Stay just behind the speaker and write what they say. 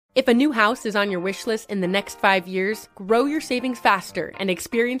If a new house is on your wish list in the next 5 years, grow your savings faster and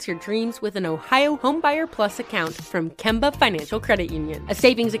experience your dreams with an Ohio Homebuyer Plus account from Kemba Financial Credit Union. A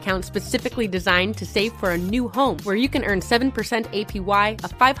savings account specifically designed to save for a new home where you can earn 7% APY, a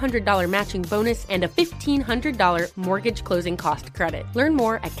 $500 matching bonus, and a $1,500 mortgage closing cost credit. Learn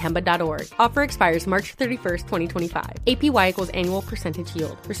more at Kemba.org. Offer expires March 31st, 2025. APY equals annual percentage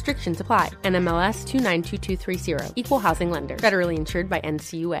yield. Restrictions apply. NMLS 292230. Equal housing lender. Federally insured by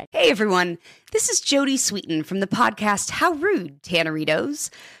NCUA. Hey everyone, this is Jody Sweeten from the podcast How Rude,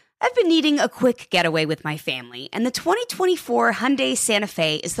 Tanneritos. I've been needing a quick getaway with my family, and the 2024 Hyundai Santa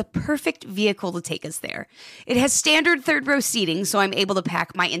Fe is the perfect vehicle to take us there. It has standard third-row seating, so I'm able to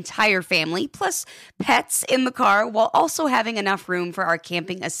pack my entire family, plus pets, in the car, while also having enough room for our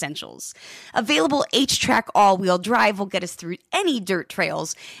camping essentials. Available H-Track all-wheel drive will get us through any dirt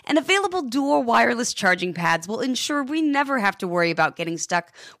trails, and available dual wireless charging pads will ensure we never have to worry about getting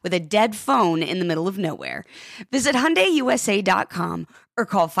stuck with a dead phone in the middle of nowhere. Visit HyundaiUSA.com or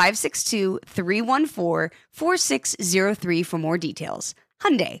call 562-314-4603 for more details.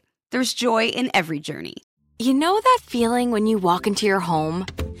 Hyundai, there's joy in every journey. You know that feeling when you walk into your home,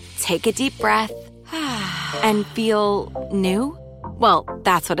 take a deep breath, and feel new? Well,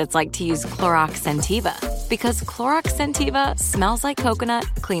 that's what it's like to use Clorox Scentiva. Because Clorox Scentiva smells like coconut,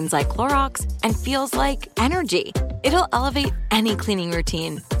 cleans like Clorox, and feels like energy. It'll elevate any cleaning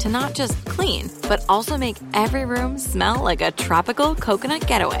routine to not just clean, but also make every room smell like a tropical coconut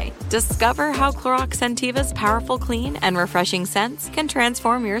getaway. Discover how Clorox Scentiva's powerful clean and refreshing scents can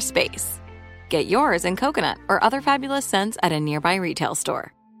transform your space. Get yours in coconut or other fabulous scents at a nearby retail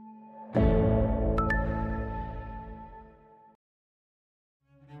store.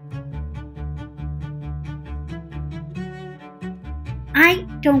 I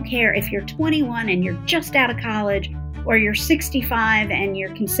don't care if you're 21 and you're just out of college, or you're 65 and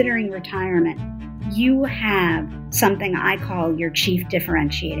you're considering retirement. You have something I call your chief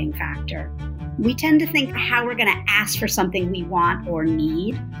differentiating factor. We tend to think how we're going to ask for something we want or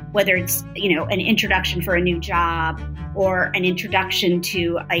need, whether it's, an introduction for a new job or an introduction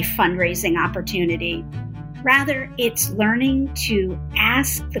to a fundraising opportunity. Rather, it's learning to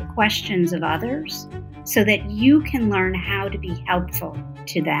ask the questions of others so that you can learn how to be helpful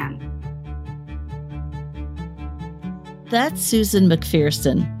to them. That's Susan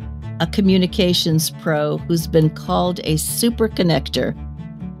McPherson, a communications pro who's been called a super connector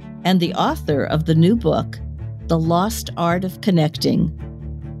and the author of the new book, The Lost Art of Connecting,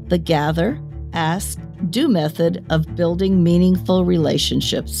 the Gather, Ask, Do method of building meaningful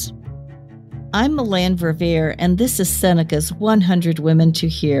relationships. I'm Milan Verveer, and this is Seneca's 100 Women to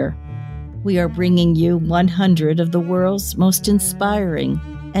Hear. We are bringing you 100 of the world's most inspiring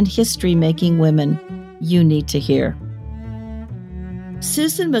and history-making women you need to hear.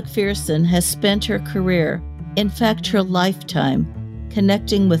 Susan McPherson has spent her career, in fact her lifetime,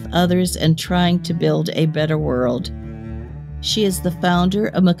 connecting with others and trying to build a better world. She is the founder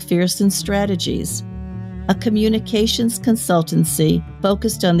of McPherson Strategies, a communications consultancy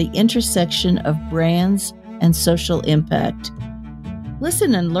focused on the intersection of brands and social impact.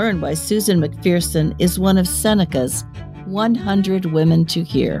 Listen and learn why Susan McPherson is one of Seneca's 100 Women to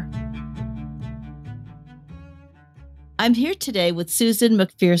Hear. I'm here today with Susan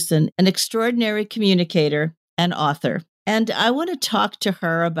McPherson, an extraordinary communicator and author, and I want to talk to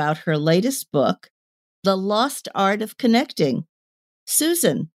her about her latest book, The Lost Art of Connecting.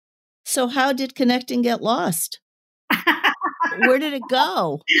 Susan, so how did connecting get lost? Where did it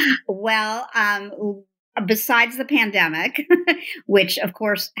go? Well, besides the pandemic, which of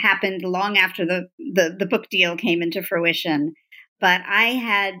course happened long after the book deal came into fruition, but I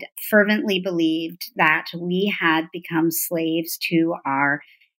had fervently believed that we had become slaves to our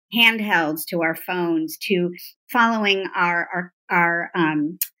handhelds, to our phones, to following our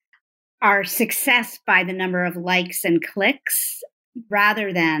success by the number of likes and clicks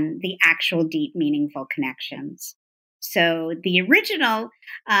rather than the actual deep, meaningful connections. So the original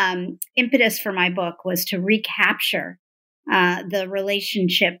impetus for my book was to recapture the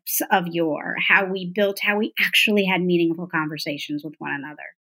relationships of yore, how we actually had meaningful conversations with one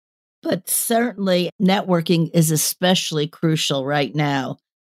another. But certainly networking is especially crucial right now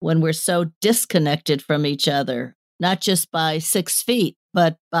when we're so disconnected from each other, not just by 6 feet,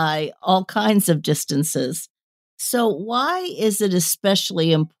 but by all kinds of distances. So why is it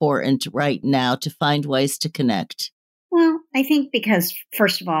especially important right now to find ways to connect? Well, I think because,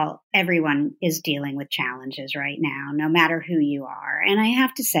 first of all, everyone is dealing with challenges right now, no matter who you are. And I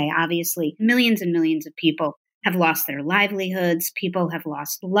have to say, obviously, millions and millions of people have lost their livelihoods. People have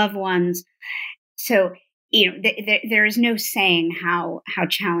lost loved ones. So there is no saying how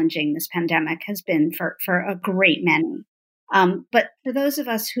challenging this pandemic has been for a great many. But for those of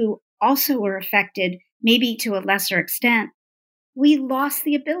us who also were affected, maybe to a lesser extent, we lost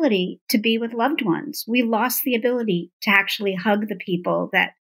the ability to be with loved ones. We lost the ability to actually hug the people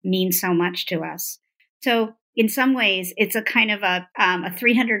that mean so much to us. So in some ways, it's a kind of a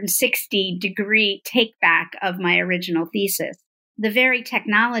 360-degree take back of my original thesis. The very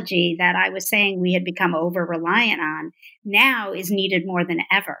technology that I was saying we had become over-reliant on now is needed more than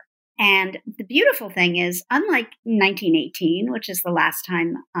ever. And the beautiful thing is, unlike 1918, which is the last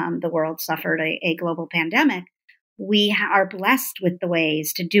time the world suffered a global pandemic, we are blessed with the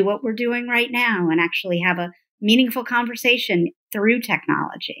ways to do what we're doing right now and actually have a meaningful conversation through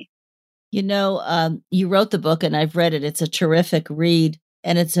technology. You wrote the book and I've read it. It's a terrific read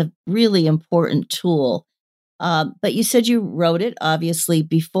and it's a really important tool. But you said you wrote it, obviously,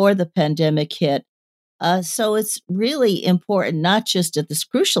 before the pandemic hit. So it's really important, not just at this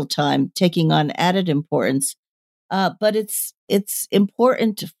crucial time, taking on added importance, but it's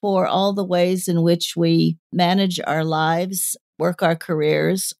important for all the ways in which we manage our lives, work our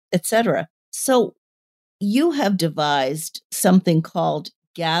careers, etc. So you have devised something called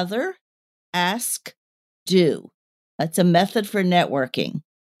Gather, Ask, Do. It's a method for networking.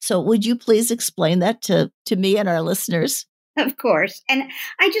 So would you please explain that to me and our listeners? Of course. And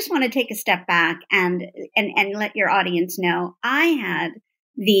I just want to take a step back and let your audience know I had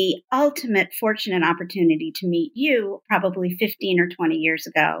the ultimate fortunate opportunity to meet you probably 15 or 20 years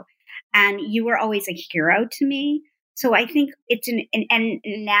ago. And you were always a hero to me. So I think it's and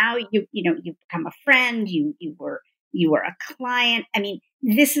now you've become a friend, you were a client. I mean,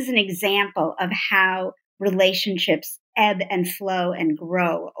 this is an example of how relationships ebb and flow and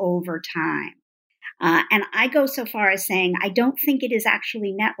grow over time. And I go so far as saying, I don't think it is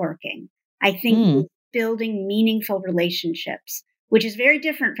actually networking. I think it's building meaningful relationships, which is very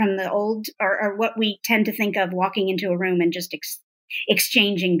different from the old or what we tend to think of walking into a room and just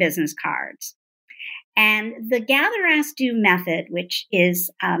exchanging business cards. And the Gather, Ask, Do method, which is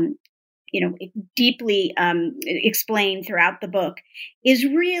deeply explained throughout the book, is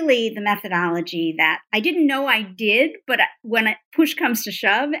really the methodology that I didn't know I did, but when push comes to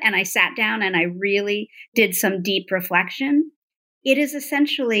shove and I sat down and I really did some deep reflection, it is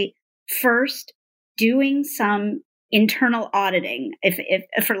essentially first doing some internal auditing, if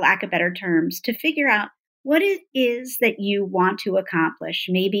for lack of better terms, to figure out what it is that you want to accomplish,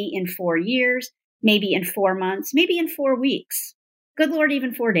 maybe in 4 years, maybe in 4 months, maybe in 4 weeks. Good Lord,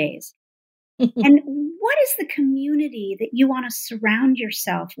 even 4 days. And what is the community that you want to surround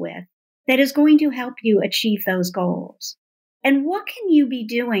yourself with that is going to help you achieve those goals? And what can you be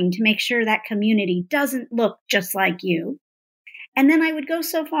doing to make sure that community doesn't look just like you? And then I would go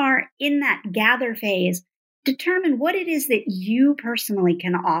so far in that gather phase, determine what it is that you personally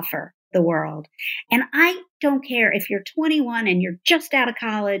can offer the world. And I don't care if you're 21 and you're just out of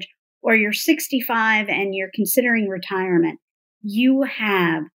college or you're 65 and you're considering retirement, you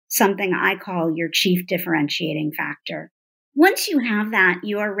have something I call your chief differentiating factor. Once you have that,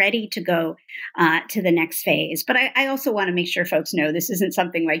 you are ready to go to the next phase. But I also want to make sure folks know this isn't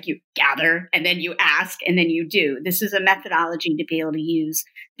something like you gather and then you ask and then you do. This is a methodology to be able to use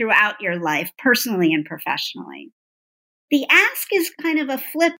throughout your life, personally and professionally. The ask is kind of a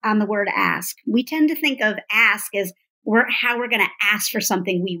flip on the word ask. We tend to think of ask as how we're going to ask for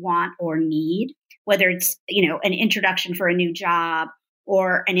something we want or need, whether it's, an introduction for a new job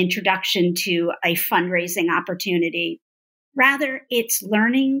or an introduction to a fundraising opportunity. Rather, it's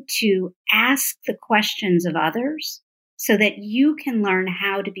learning to ask the questions of others so that you can learn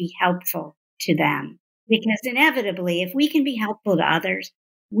how to be helpful to them. Because inevitably, if we can be helpful to others,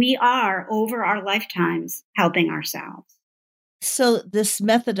 we are, over our lifetimes, helping ourselves. So this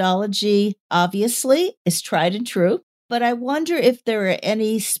methodology, obviously, is tried and true. But I wonder if there are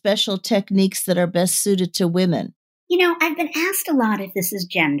any special techniques that are best suited to women. I've been asked a lot if this is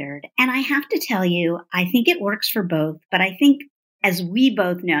gendered, and I have to tell you, I think it works for both. But I think, as we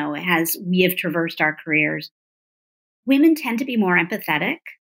both know, as we have traversed our careers, women tend to be more empathetic.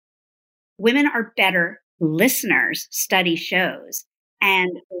 Women are better listeners, study shows.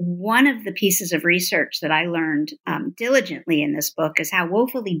 And one of the pieces of research that I learned diligently in this book is how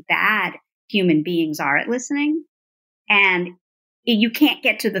woefully bad human beings are at listening. And you can't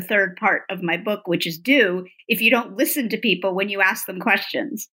get to the third part of my book, which is do, if you don't listen to people when you ask them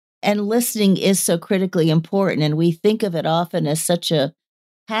questions. And listening is so critically important. And we think of it often as such a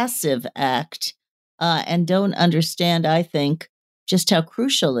passive act and don't understand, I think, just how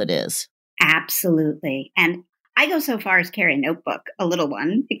crucial it is. Absolutely. And I go so far as carry a notebook, a little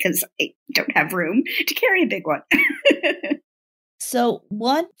one, because I don't have room to carry a big one. So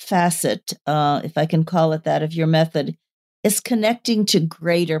one facet, if I can call it that, of your method is connecting to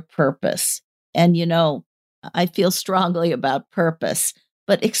greater purpose. And, I feel strongly about purpose,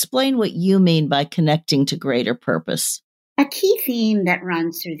 but explain what you mean by connecting to greater purpose. A key theme that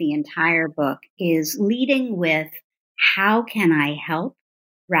runs through the entire book is leading with how can I help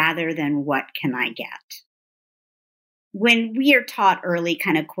rather than what can I get? When we are taught early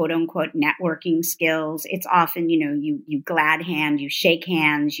kind of quote unquote networking skills, it's often, you glad hand, you shake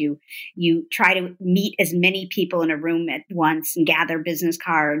hands, you try to meet as many people in a room at once and gather business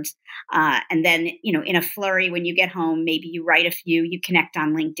cards. And then, in a flurry, when you get home, maybe you write a few, you connect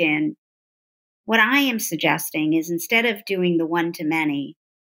on LinkedIn. What I am suggesting is instead of doing the one-to-many,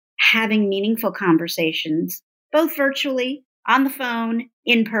 having meaningful conversations, both virtually, on the phone,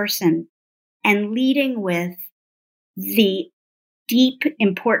 in person, and leading with the deep,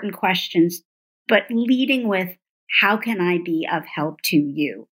 important questions, but leading with how can I be of help to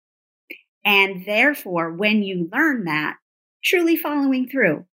you? And therefore, when you learn that, truly following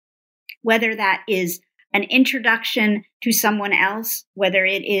through, whether that is an introduction to someone else, whether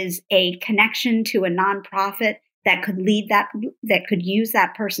it is a connection to a nonprofit that could that could use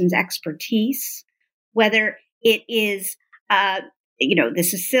that person's expertise, whether it is,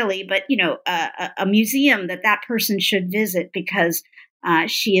 this is silly, but, a museum that person should visit because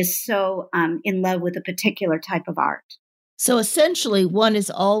she is so in love with a particular type of art. So essentially, one is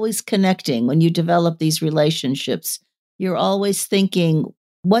always connecting. When you develop these relationships, you're always thinking,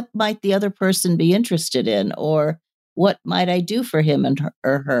 what might the other person be interested in? Or what might I do for him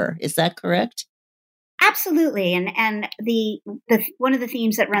or her? Is that correct? Absolutely. And the one of the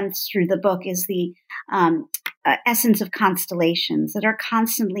themes that runs through the book is the essence of constellations that are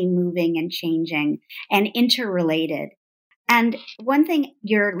constantly moving and changing and interrelated. And one thing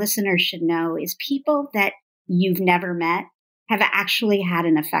your listeners should know is people that you've never met have actually had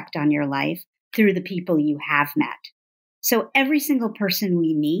an effect on your life through the people you have met. So every single person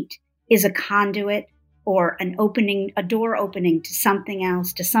we meet is a conduit or a door opening to something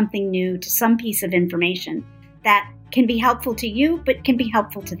else, to something new, to some piece of information that can be helpful to you, but can be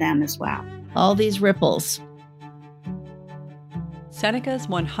helpful to them as well. All these ripples. Seneca's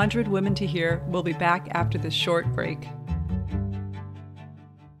 100 Women to Hear will be back after this short break.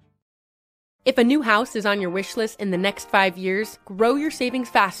 If a new house is on your wish list in the next 5 years, grow your savings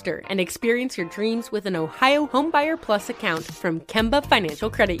faster and experience your dreams with an Ohio Homebuyer Plus account from Kemba Financial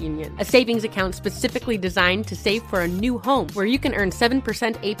Credit Union. A savings account specifically designed to save for a new home where you can earn 7%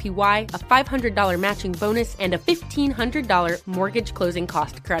 APY, a $500 matching bonus, and a $1,500 mortgage closing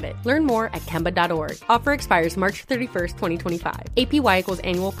cost credit. Learn more at Kemba.org. Offer expires March 31st, 2025. APY equals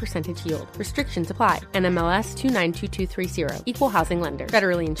annual percentage yield. Restrictions apply. NMLS 292230. Equal housing lender.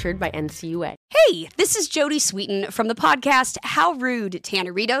 Federally insured by NCUA. Hey, this is Jody Sweeten from the podcast How Rude,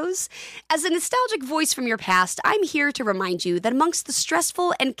 Tanneritos. As a nostalgic voice from your past, I'm here to remind you that amongst the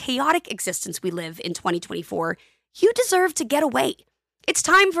stressful and chaotic existence we live in 2024, you deserve to get away. It's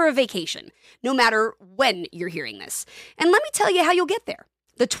time for a vacation, no matter when you're hearing this. And let me tell you how you'll get there.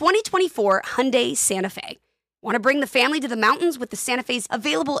 The 2024 Hyundai Santa Fe. Want to bring the family to the mountains with the Santa Fe's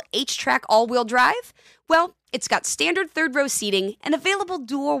available H-Track all-wheel drive? Well, it's got standard third-row seating and available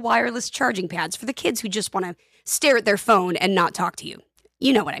dual wireless charging pads for the kids who just want to stare at their phone and not talk to you.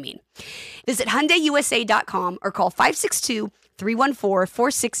 You know what I mean. Visit HyundaiUSA.com or call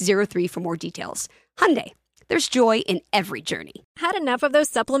 562-314-4603 for more details. Hyundai. There's joy in every journey. Had enough of those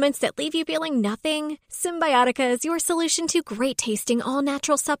supplements that leave you feeling nothing? Symbiotica is your solution to great-tasting,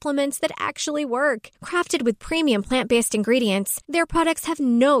 all-natural supplements that actually work. Crafted with premium plant-based ingredients, their products have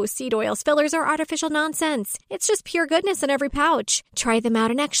no seed oils, fillers, or artificial nonsense. It's just pure goodness in every pouch. Try them out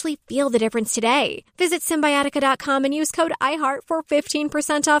and actually feel the difference today. Visit Symbiotica.com and use code IHEART for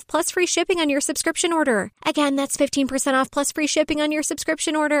 15% off plus free shipping on your subscription order. Again, that's 15% off plus free shipping on your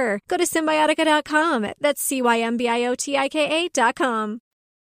subscription order. Go to Symbiotica.com. That's CYMBIOTIKA.com.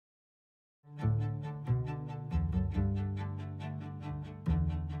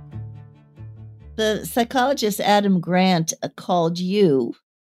 The psychologist Adam Grant called you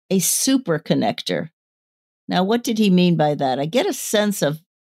a super connector. Now, what did he mean by that? I get a sense of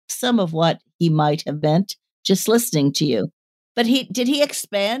some of what he might have meant just listening to you. But did he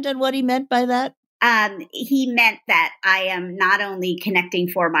expand on what he meant by that? He meant that I am not only connecting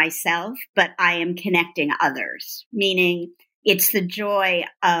for myself, but I am connecting others, meaning it's the joy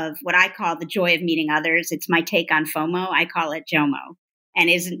of what I call the joy of meeting others. It's my take on FOMO. I call it JOMO, and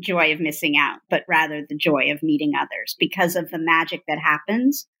isn't joy of missing out, but rather the joy of meeting others because of the magic that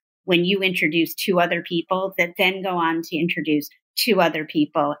happens when you introduce two other people that then go on to introduce two other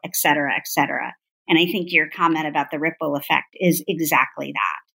people, et cetera, et cetera. And I think your comment about the ripple effect is exactly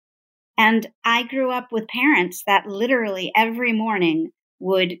that. And I grew up with parents that literally every morning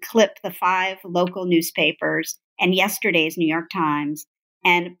would clip the 5 local newspapers and yesterday's New York Times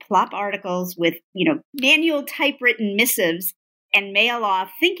and plop articles with, manual typewritten missives and mail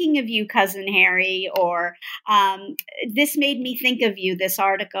off, thinking of you, Cousin Harry, or this made me think of you, this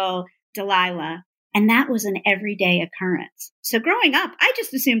article, Delilah. And that was an everyday occurrence. So growing up, I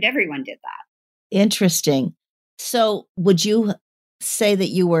just assumed everyone did that. Interesting. So would you say that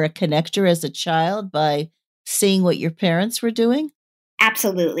you were a connector as a child by seeing what your parents were doing?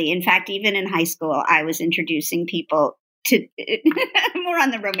 Absolutely. In fact, even in high school, I was introducing people to more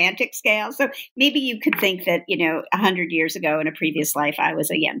on the romantic scale. So maybe you could think that, 100 years ago in a previous life, I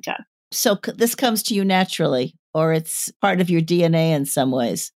was a Yenta. So this comes to you naturally, or it's part of your DNA in some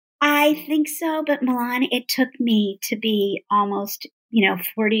ways? I think so. But Milan, it took me to be almost,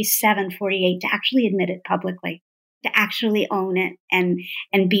 47, 48 to actually admit it publicly, to actually own it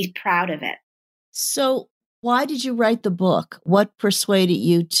and be proud of it. So why did you write the book? What persuaded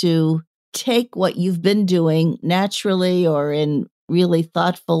you to take what you've been doing naturally or in really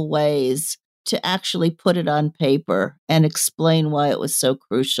thoughtful ways to actually put it on paper and explain why it was so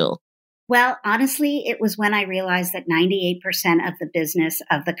crucial? Well, honestly, it was when I realized that 98% of the business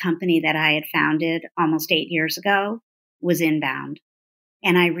of the company that I had founded almost 8 years ago was inbound.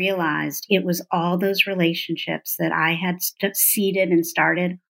 And I realized it was all those relationships that I had seeded and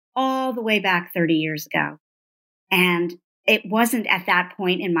started all the way back 30 years ago. And it wasn't at that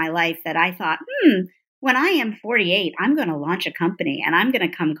point in my life that I thought, when I am 48, I'm going to launch a company and I'm going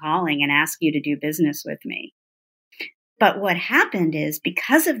to come calling and ask you to do business with me. But what happened is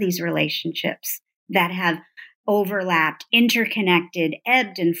because of these relationships that have overlapped, interconnected,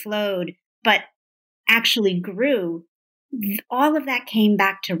 ebbed and flowed, but actually grew, all of that came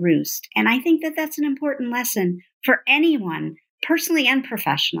back to roost. And I think that that's an important lesson for anyone, personally and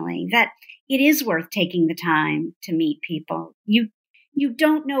professionally, that it is worth taking the time to meet people. You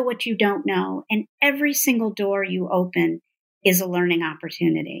don't know what you don't know. And every single door you open is a learning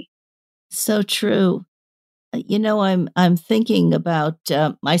opportunity. So true. I'm thinking about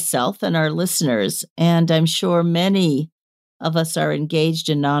myself and our listeners, and I'm sure many of us are engaged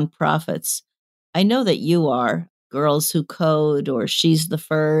in nonprofits. I know that you are. Girls Who Code, or She's the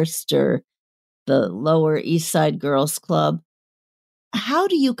First, or the Lower East Side Girls Club. How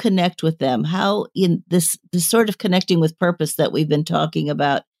do you connect with them? How, in this sort of connecting with purpose that we've been talking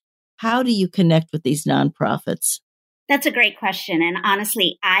about, how do you connect with these nonprofits? That's a great question. And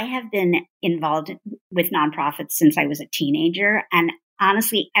honestly, I have been involved with nonprofits since I was a teenager. And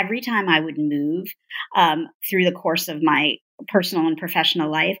honestly, every time I would move through the course of my personal and professional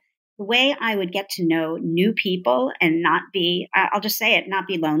life, the way I would get to know new people and not be, I'll just say it, not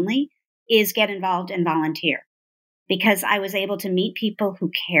be lonely, is get involved and volunteer. Because I was able to meet people who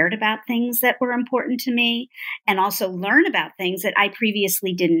cared about things that were important to me and also learn about things that I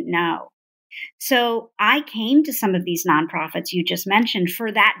previously didn't know. So I came to some of these nonprofits you just mentioned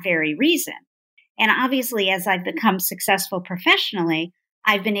for that very reason. And obviously, as I've become successful professionally,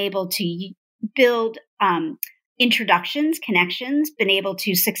 I've been able to build introductions, connections, been able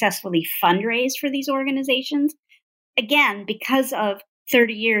to successfully fundraise for these organizations. Again, because of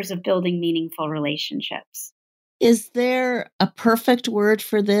 30 years of building meaningful relationships. Is there a perfect word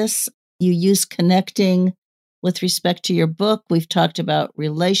for this? You use connecting with respect to your book. We've talked about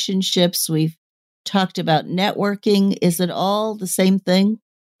relationships. We've talked about networking. Is it all the same thing?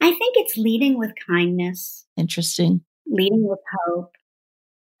 I think it's leading with kindness. Interesting. Leading with hope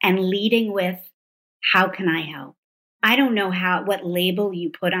and leading with how can I help? I don't know what label you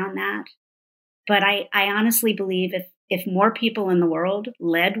put on that, but I honestly believe if more people in the world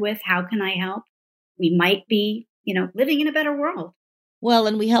led with how can I help, we might be, living in a better world. Well,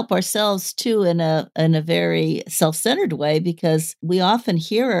 and we help ourselves too in a very self-centered way, because we often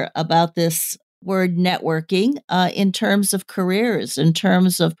hear about this word networking in terms of careers, in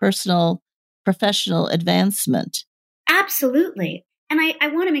terms of professional advancement. Absolutely. And I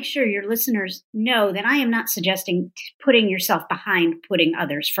want to make sure your listeners know that I am not suggesting putting yourself behind putting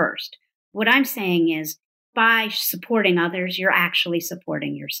others first. What I'm saying is by supporting others, you're actually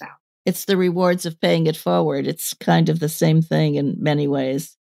supporting yourself. It's the rewards of paying it forward. It's kind of the same thing in many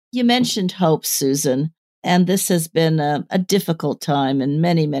ways. You mentioned hope, Susan, and this has been a difficult time in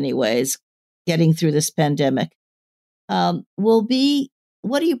many, many ways, getting through this pandemic. What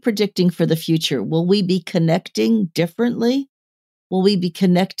are you predicting for the future? Will we be connecting differently? Will we be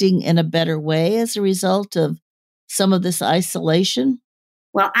connecting in a better way as a result of some of this isolation?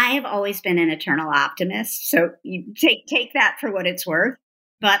 Well, I have always been an eternal optimist, so you take that for what it's worth.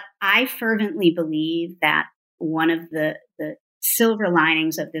 But I fervently believe that one of the silver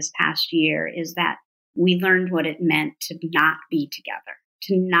linings of this past year is that we learned what it meant to not be together,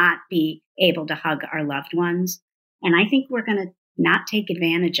 to not be able to hug our loved ones. And I think we're going to not take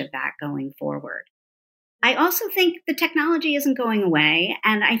advantage of that going forward. I also think the technology isn't going away.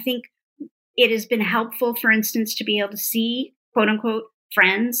 And I think it has been helpful, for instance, to be able to see, quote unquote,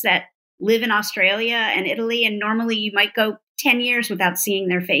 friends that live in Australia and Italy. And normally you might go 10 years without seeing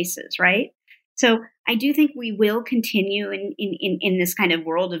their faces, right? So I do think we will continue in this kind of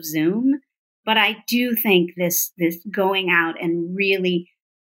world of Zoom. But I do think this going out and really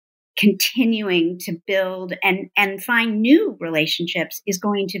continuing to build and find new relationships is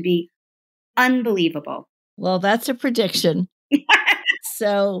going to be unbelievable. Well, that's a prediction.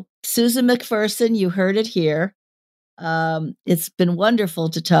 So, Susan McPherson, you heard it here. It's been wonderful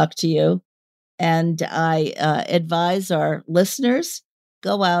to talk to you. And I advise our listeners,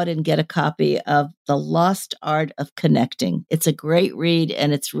 go out and get a copy of The Lost Art of Connecting. It's a great read,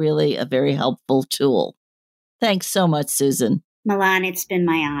 and it's really a very helpful tool. Thanks so much, Susan. Milan, it's been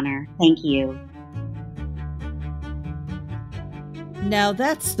my honor. Thank you. Now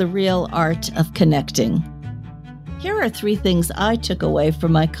that's the real art of connecting. Here are 3 things I took away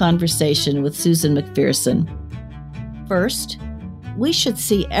from my conversation with Susan McPherson. First, we should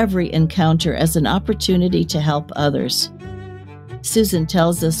see every encounter as an opportunity to help others. Susan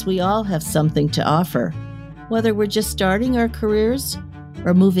tells us we all have something to offer, whether we're just starting our careers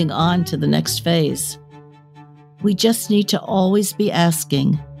or moving on to the next phase. We just need to always be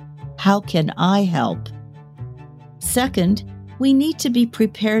asking, how can I help? Second, we need to be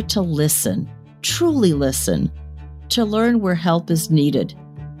prepared to listen, truly listen, to learn where help is needed.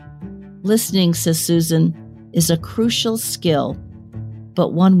 Listening, says Susan, is a crucial skill, but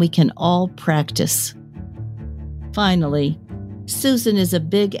one we can all practice. Finally, Susan is a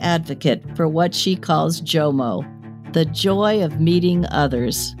big advocate for what she calls JOMO, the joy of meeting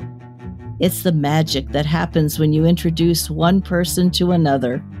others. It's the magic that happens when you introduce one person to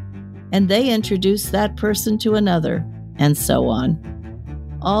another, and they introduce that person to another, and so on.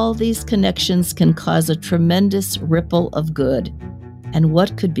 All these connections can cause a tremendous ripple of good, and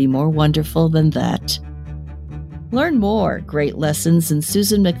what could be more wonderful than that? Learn more great lessons in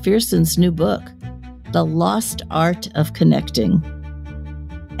Susan McPherson's new book, The Lost Art of Connecting.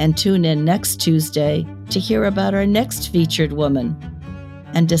 And tune in next Tuesday to hear about our next featured woman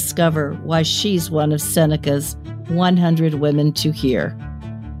and discover why she's one of Seneca's 100 Women to Hear.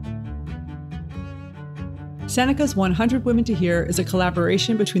 Seneca's 100 Women to Hear is a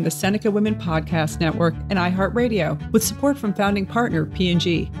collaboration between the Seneca Women Podcast Network and iHeartRadio, with support from founding partner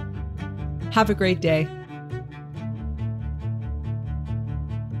P&G. Have a great day.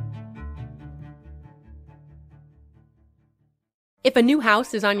 If a new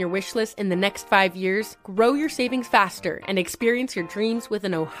house is on your wish list in the next 5 years, grow your savings faster and experience your dreams with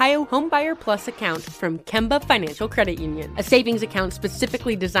an Ohio Homebuyer Plus account from Kemba Financial Credit Union. A savings account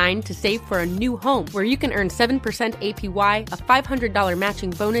specifically designed to save for a new home, where you can earn 7% APY, a $500 matching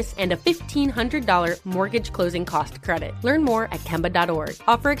bonus, and a $1,500 mortgage closing cost credit. Learn more at Kemba.org.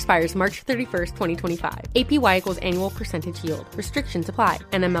 Offer expires March 31st, 2025. APY equals annual percentage yield. Restrictions apply.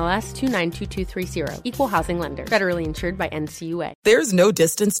 NMLS 292230. Equal housing lender. Federally insured by NCUA. There's no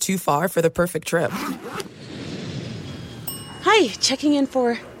distance too far for the perfect trip. Hi, checking in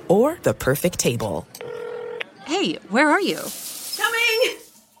for... Or the perfect table. Hey, where are you? Coming!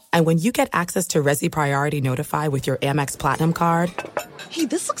 And when you get access to Resi Priority Notify with your Amex Platinum card... Hey,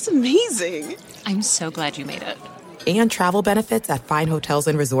 this looks amazing. I'm so glad you made it. And travel benefits at fine hotels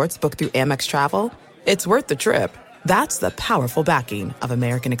and resorts booked through Amex Travel, it's worth the trip. That's the powerful backing of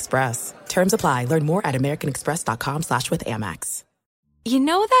American Express. Terms apply. Learn more at americanexpress.com/withAmex. You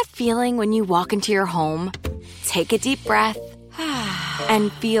know that feeling when you walk into your home, take a deep breath,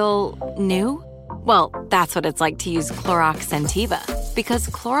 and feel new? Well, that's what it's like to use Clorox Scentiva. Because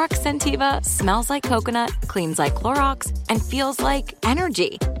Clorox Scentiva smells like coconut, cleans like Clorox, and feels like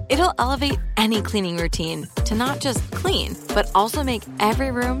energy. It'll elevate any cleaning routine to not just clean, but also make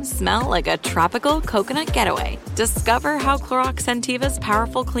every room smell like a tropical coconut getaway. Discover how Clorox Scentiva's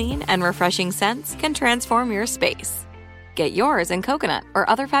powerful clean and refreshing scents can transform your space. Get yours in coconut or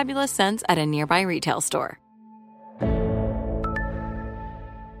other fabulous scents at a nearby retail store.